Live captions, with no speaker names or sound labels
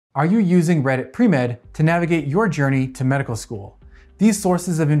Are you using Reddit Premed to navigate your journey to medical school? These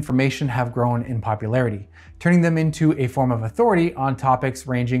sources of information have grown in popularity, turning them into a form of authority on topics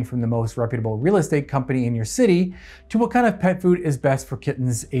ranging from the most reputable real estate company in your city to what kind of pet food is best for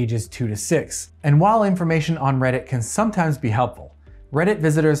kittens ages 2 to 6. And while information on Reddit can sometimes be helpful, Reddit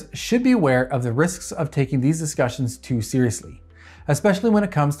visitors should be aware of the risks of taking these discussions too seriously, especially when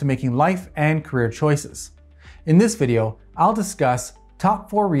it comes to making life and career choices. In this video, I'll discuss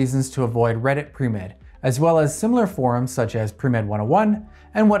top 4 reasons to avoid Reddit Premed, as well as similar forums such as Premed 101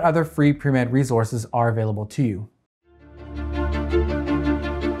 and what other free Premed resources are available to you.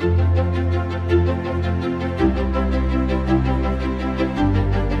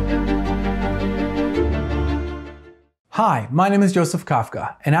 Hi, my name is Joseph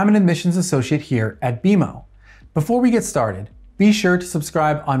Kafka, and I'm an admissions associate here at BeMo. Before we get started, be sure to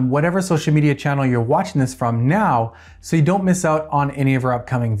subscribe on whatever social media channel you're watching this from now so you don't miss out on any of our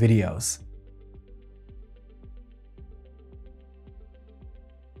upcoming videos.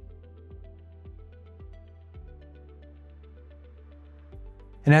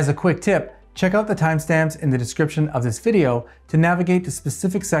 And as a quick tip, check out the timestamps in the description of this video to navigate to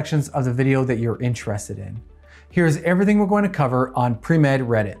specific sections of the video that you're interested in. Here's everything we're going to cover on Premed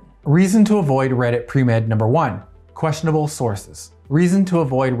Reddit. Reason to avoid Reddit Premed number 1, questionable sources. Reason to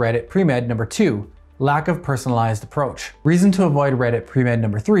avoid Reddit Premed number 2, lack of personalized approach. Reason to avoid Reddit Premed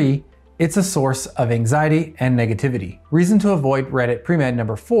number 3, it's a source of anxiety and negativity. Reason to avoid Reddit Premed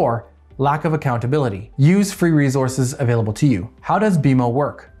number 4, lack of accountability. Use free resources available to you. How does BeMo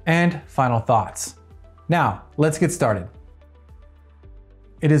work? And final thoughts. Now, let's get started.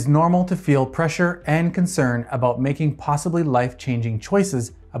 It is normal to feel pressure and concern about making possibly life-changing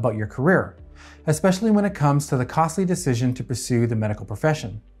choices about your career, especially when it comes to the costly decision to pursue the medical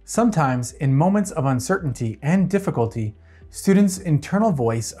profession. Sometimes, in moments of uncertainty and difficulty, students' internal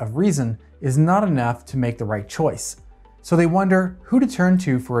voice of reason is not enough to make the right choice. So they wonder who to turn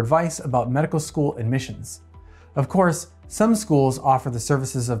to for advice about medical school admissions. Of course, some schools offer the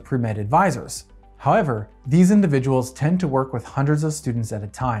services of pre-med advisors. However, these individuals tend to work with hundreds of students at a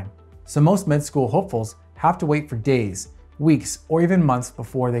time. So most med school hopefuls have to wait for days, weeks, or even months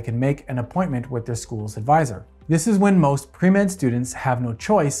before they can make an appointment with their school's advisor. This is when most pre-med students have no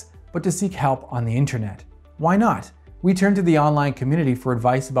choice but to seek help on the internet. Why not? We turn to the online community for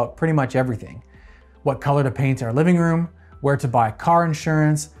advice about pretty much everything. What color to paint our living room, where to buy car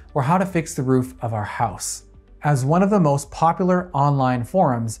insurance, or how to fix the roof of our house. As one of the most popular online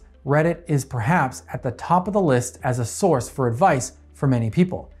forums, Reddit is perhaps at the top of the list as a source for advice for many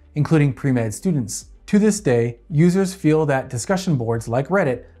people, including pre-med students. To this day, users feel that discussion boards like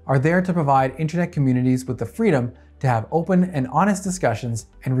Reddit are there to provide internet communities with the freedom to have open and honest discussions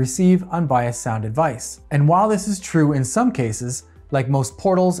and receive unbiased sound advice. And while this is true in some cases, like most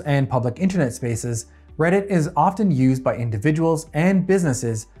portals and public internet spaces, Reddit is often used by individuals and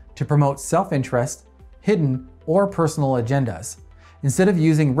businesses to promote self-interest, hidden, or personal agendas. Instead of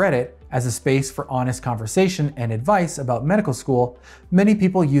using Reddit as a space for honest conversation and advice about medical school, many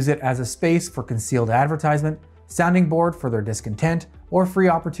people use it as a space for concealed advertisement, sounding board for their discontent, or free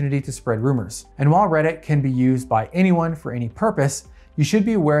opportunity to spread rumors. And while Reddit can be used by anyone for any purpose, you should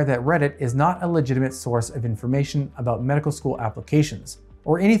be aware that Reddit is not a legitimate source of information about medical school applications,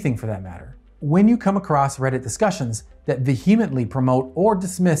 or anything for that matter. When you come across Reddit discussions that vehemently promote or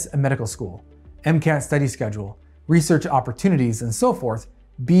dismiss a medical school, MCAT study schedule, research opportunities, and so forth,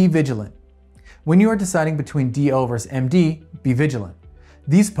 be vigilant. When you are deciding between DO versus MD, be vigilant.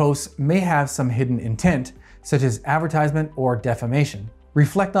 These posts may have some hidden intent, such as advertisement or defamation.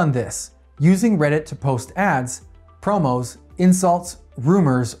 Reflect on this. Using Reddit to post ads, promos, insults,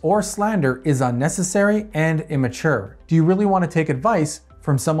 rumors, or slander is unnecessary and immature. Do you really want to take advice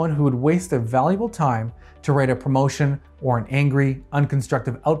from someone who would waste their valuable time to write a promotion or an angry,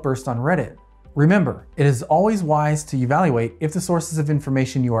 unconstructive outburst on Reddit? Remember, it is always wise to evaluate if the sources of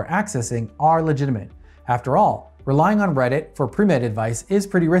information you are accessing are legitimate. After all, relying on Reddit for pre-med advice is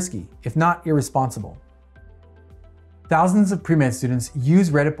pretty risky, if not irresponsible. Thousands of pre-med students use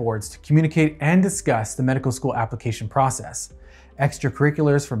Reddit boards to communicate and discuss the medical school application process,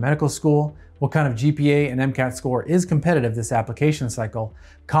 extracurriculars for medical school, what kind of GPA and MCAT score is competitive this application cycle,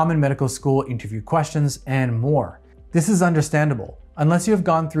 common medical school interview questions, and more. This is understandable. Unless you have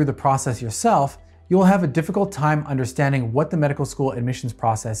gone through the process yourself, you will have a difficult time understanding what the medical school admissions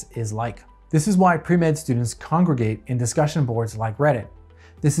process is like. This is why pre-med students congregate in discussion boards like Reddit.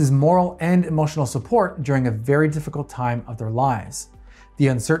 This is moral and emotional support during a very difficult time of their lives. The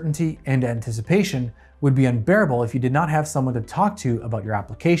uncertainty and anticipation would be unbearable if you did not have someone to talk to about your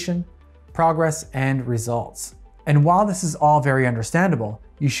application, progress, and results. And while this is all very understandable,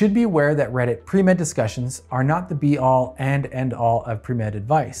 You should be aware that Reddit Premed discussions are not the be-all and end-all of Premed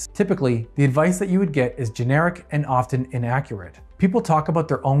advice. Typically, the advice that you would get is generic and often inaccurate. People talk about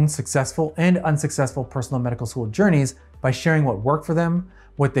their own successful and unsuccessful personal medical school journeys by sharing what worked for them,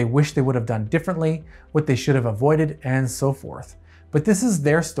 what they wish they would have done differently, what they should have avoided, and so forth. But this is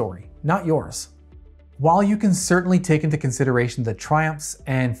their story, not yours. While you can certainly take into consideration the triumphs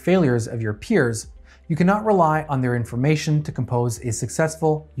and failures of your peers, you cannot rely on their information to compose a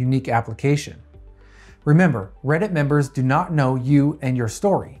successful, unique application. Remember, Reddit members do not know you and your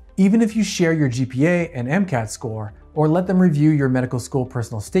story. Even if you share your GPA and MCAT score, or let them review your medical school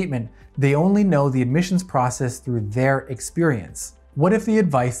personal statement, they only know the admissions process through their experience. What if the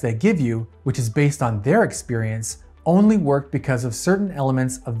advice they give you, which is based on their experience, only worked because of certain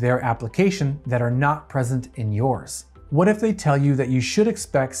elements of their application that are not present in yours? What if they tell you that you should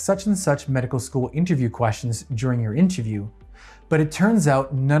expect such and such medical school interview questions during your interview, but it turns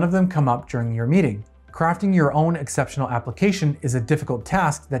out none of them come up during your meeting? Crafting your own exceptional application is a difficult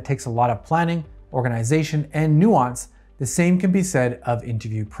task that takes a lot of planning, organization, and nuance. The same can be said of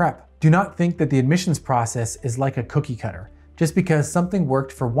interview prep. Do not think that the admissions process is like a cookie cutter. Just because something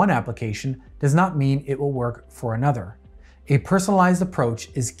worked for one application does not mean it will work for another. A personalized approach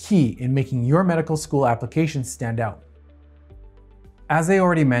is key in making your medical school application stand out. As I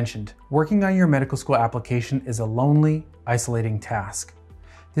already mentioned, working on your medical school application is a lonely, isolating task.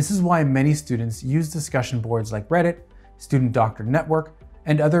 This is why many students use discussion boards like Reddit, Student Doctor Network,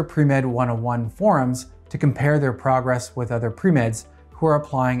 and other Premed 101 forums to compare their progress with other Premeds who are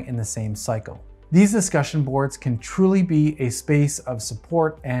applying in the same cycle. These discussion boards can truly be a space of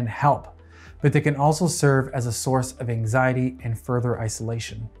support and help, but they can also serve as a source of anxiety and further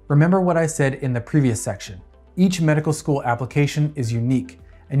isolation. Remember what I said in the previous section. Each medical school application is unique,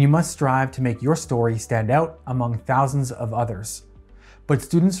 and you must strive to make your story stand out among thousands of others. But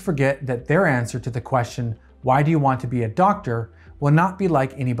students forget that their answer to the question, "Why do you want to be a doctor?" will not be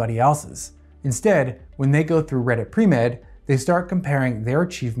like anybody else's. Instead, when they go through Reddit Premed, they start comparing their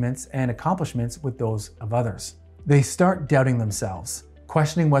achievements and accomplishments with those of others. They start doubting themselves,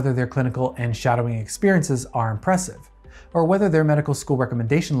 questioning whether their clinical and shadowing experiences are impressive, or whether their medical school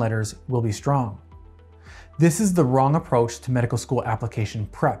recommendation letters will be strong. This is the wrong approach to medical school application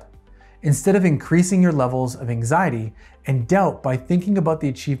prep. Instead of increasing your levels of anxiety and doubt by thinking about the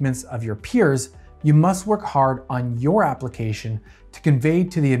achievements of your peers, you must work hard on your application to convey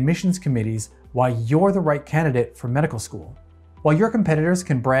to the admissions committees why you're the right candidate for medical school. While your competitors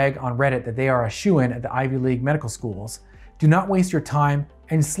can brag on Reddit that they are a shoo-in at the Ivy League medical schools, do not waste your time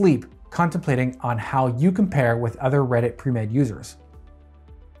and sleep contemplating on how you compare with other Reddit Premed users.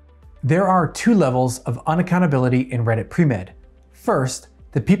 There are two levels of unaccountability in Reddit Premed. First,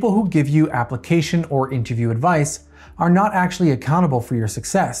 the people who give you application or interview advice are not actually accountable for your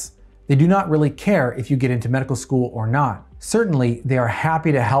success. They do not really care if you get into medical school or not. Certainly, they are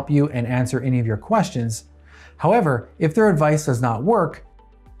happy to help you and answer any of your questions. However, if their advice does not work,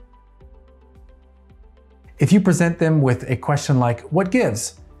 if you present them with a question like, "What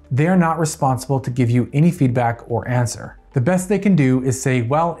gives?" they are not responsible to give you any feedback or answer. The best they can do is say,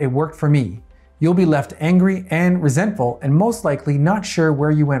 "Well, it worked for me." You'll be left angry and resentful and most likely not sure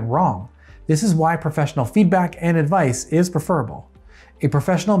where you went wrong. This is why professional feedback and advice is preferable. A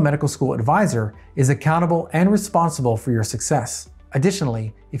professional medical school advisor is accountable and responsible for your success.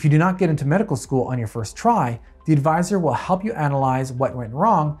 Additionally, if you do not get into medical school on your first try, the advisor will help you analyze what went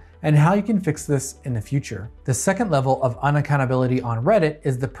wrong and how you can fix this in the future. The second level of unaccountability on Reddit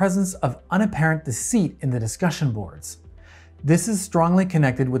is the presence of unapparent deceit in the discussion boards. This is strongly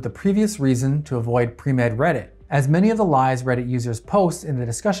connected with the previous reason to avoid Premed Reddit, as many of the lies Reddit users post in the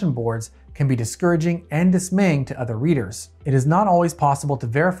discussion boards can be discouraging and dismaying to other readers. It is not always possible to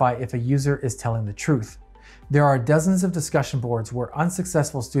verify if a user is telling the truth. There are dozens of discussion boards where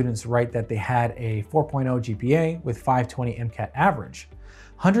unsuccessful students write that they had a 4.0 GPA with 520 MCAT average,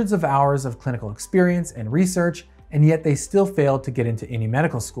 hundreds of hours of clinical experience and research, and yet they still failed to get into any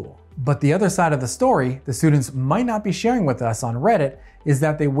medical school. But the other side of the story, the students might not be sharing with us on Reddit, is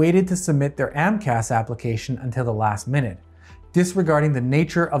that they waited to submit their AMCAS application until the last minute, disregarding the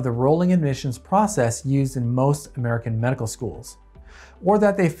nature of the rolling admissions process used in most American medical schools, or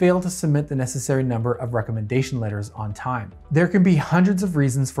that they failed to submit the necessary number of recommendation letters on time. There can be hundreds of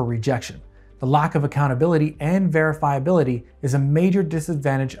reasons for rejection. The lack of accountability and verifiability is a major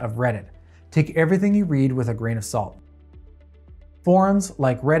disadvantage of Reddit. Take everything you read with a grain of salt. Forums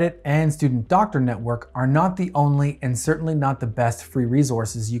like Reddit and Student Doctor Network are not the only and certainly not the best free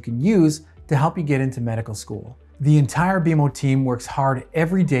resources you can use to help you get into medical school. The entire BeMo team works hard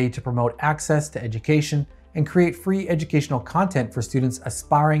every day to promote access to education and create free educational content for students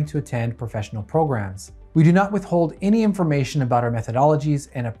aspiring to attend professional programs. We do not withhold any information about our methodologies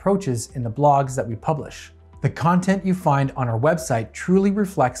and approaches in the blogs that we publish. The content you find on our website truly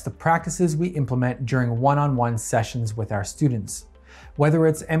reflects the practices we implement during one-on-one sessions with our students. Whether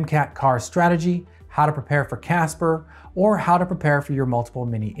it's MCAT CAR strategy, how to prepare for Casper, or how to prepare for your multiple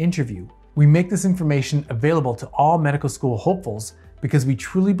mini interview, we make this information available to all medical school hopefuls because we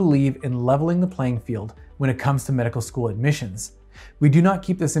truly believe in leveling the playing field when it comes to medical school admissions. We do not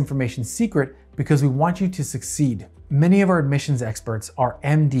keep this information secret because we want you to succeed. Many of our admissions experts are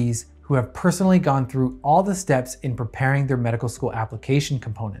MDs who have personally gone through all the steps in preparing their medical school application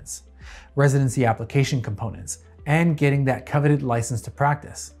components, residency application components, and getting that coveted license to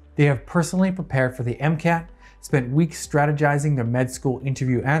practice. They have personally prepared for the MCAT, spent weeks strategizing their med school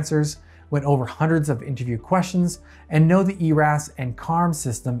interview answers, went over hundreds of interview questions, and know the ERAS and CARM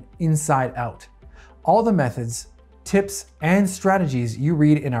system inside out. All the methods, tips, and strategies you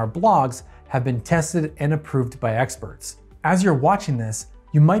read in our blogs have been tested and approved by experts. As you're watching this,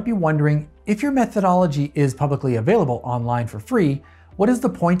 you might be wondering, if your methodology is publicly available online for free, what is the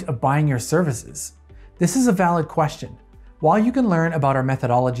point of buying your services? This is a valid question. While you can learn about our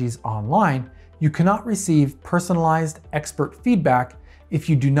methodologies online, you cannot receive personalized expert feedback if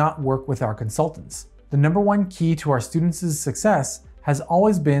you do not work with our consultants. The number one key to our students' success has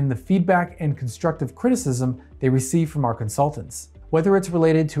always been the feedback and constructive criticism they receive from our consultants. Whether it's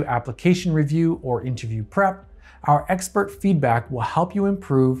related to application review or interview prep, our expert feedback will help you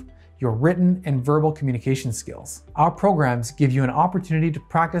improve your written and verbal communication skills. Our programs give you an opportunity to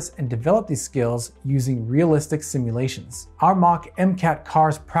practice and develop these skills using realistic simulations. Our mock MCAT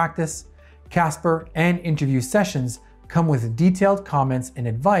CARS practice, Casper, and interview sessions come with detailed comments and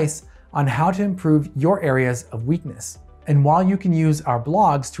advice on how to improve your areas of weakness. And while you can use our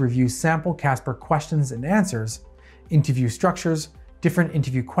blogs to review sample Casper questions and answers, interview structures, different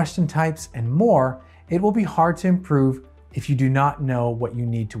interview question types, and more, it will be hard to improve if you do not know what you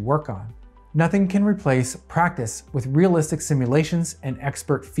need to work on. Nothing can replace practice with realistic simulations and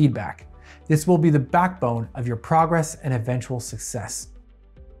expert feedback. This will be the backbone of your progress and eventual success.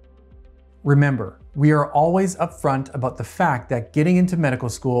 Remember, we are always upfront about the fact that getting into medical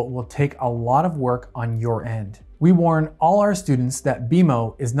school will take a lot of work on your end. We warn all our students that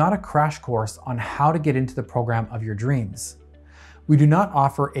BeMo is not a crash course on how to get into the program of your dreams. We do not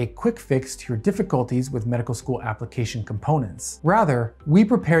offer a quick fix to your difficulties with medical school application components. Rather, we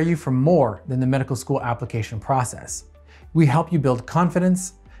prepare you for more than the medical school application process. We help you build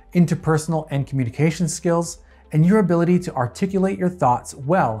confidence, interpersonal and communication skills, and your ability to articulate your thoughts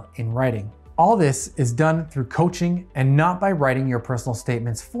well in writing. All this is done through coaching and not by writing your personal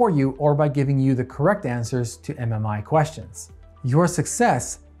statements for you or by giving you the correct answers to MMI questions. Your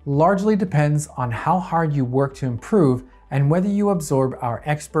success largely depends on how hard you work to improve and whether you absorb our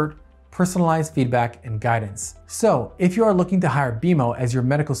expert, personalized feedback and guidance. So, if you are looking to hire BeMo as your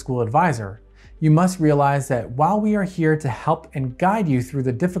medical school advisor, you must realize that while we are here to help and guide you through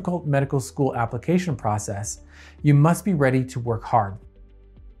the difficult medical school application process, you must be ready to work hard.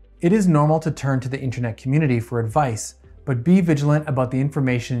 It is normal to turn to the internet community for advice, but be vigilant about the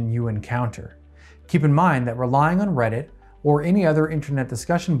information you encounter. Keep in mind that relying on Reddit or any other internet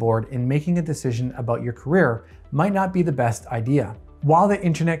discussion board in making a decision about your career might not be the best idea. While the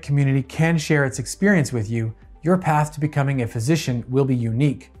internet community can share its experience with you, your path to becoming a physician will be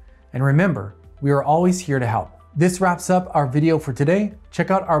unique. And remember, we are always here to help. This wraps up our video for today. Check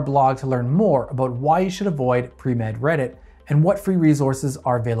out our blog to learn more about why you should avoid Premed Reddit and what free resources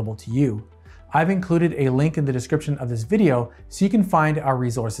are available to you. I've included a link in the description of this video so you can find our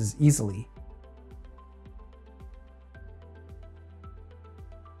resources easily.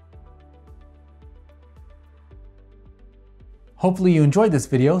 Hopefully you enjoyed this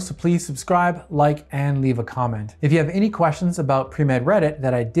video, so please subscribe, like, and leave a comment. If you have any questions about Premed Reddit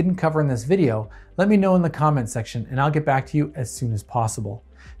that I didn't cover in this video, let me know in the comment section and I'll get back to you as soon as possible.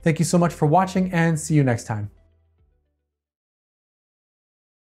 Thank you so much for watching and see you next time.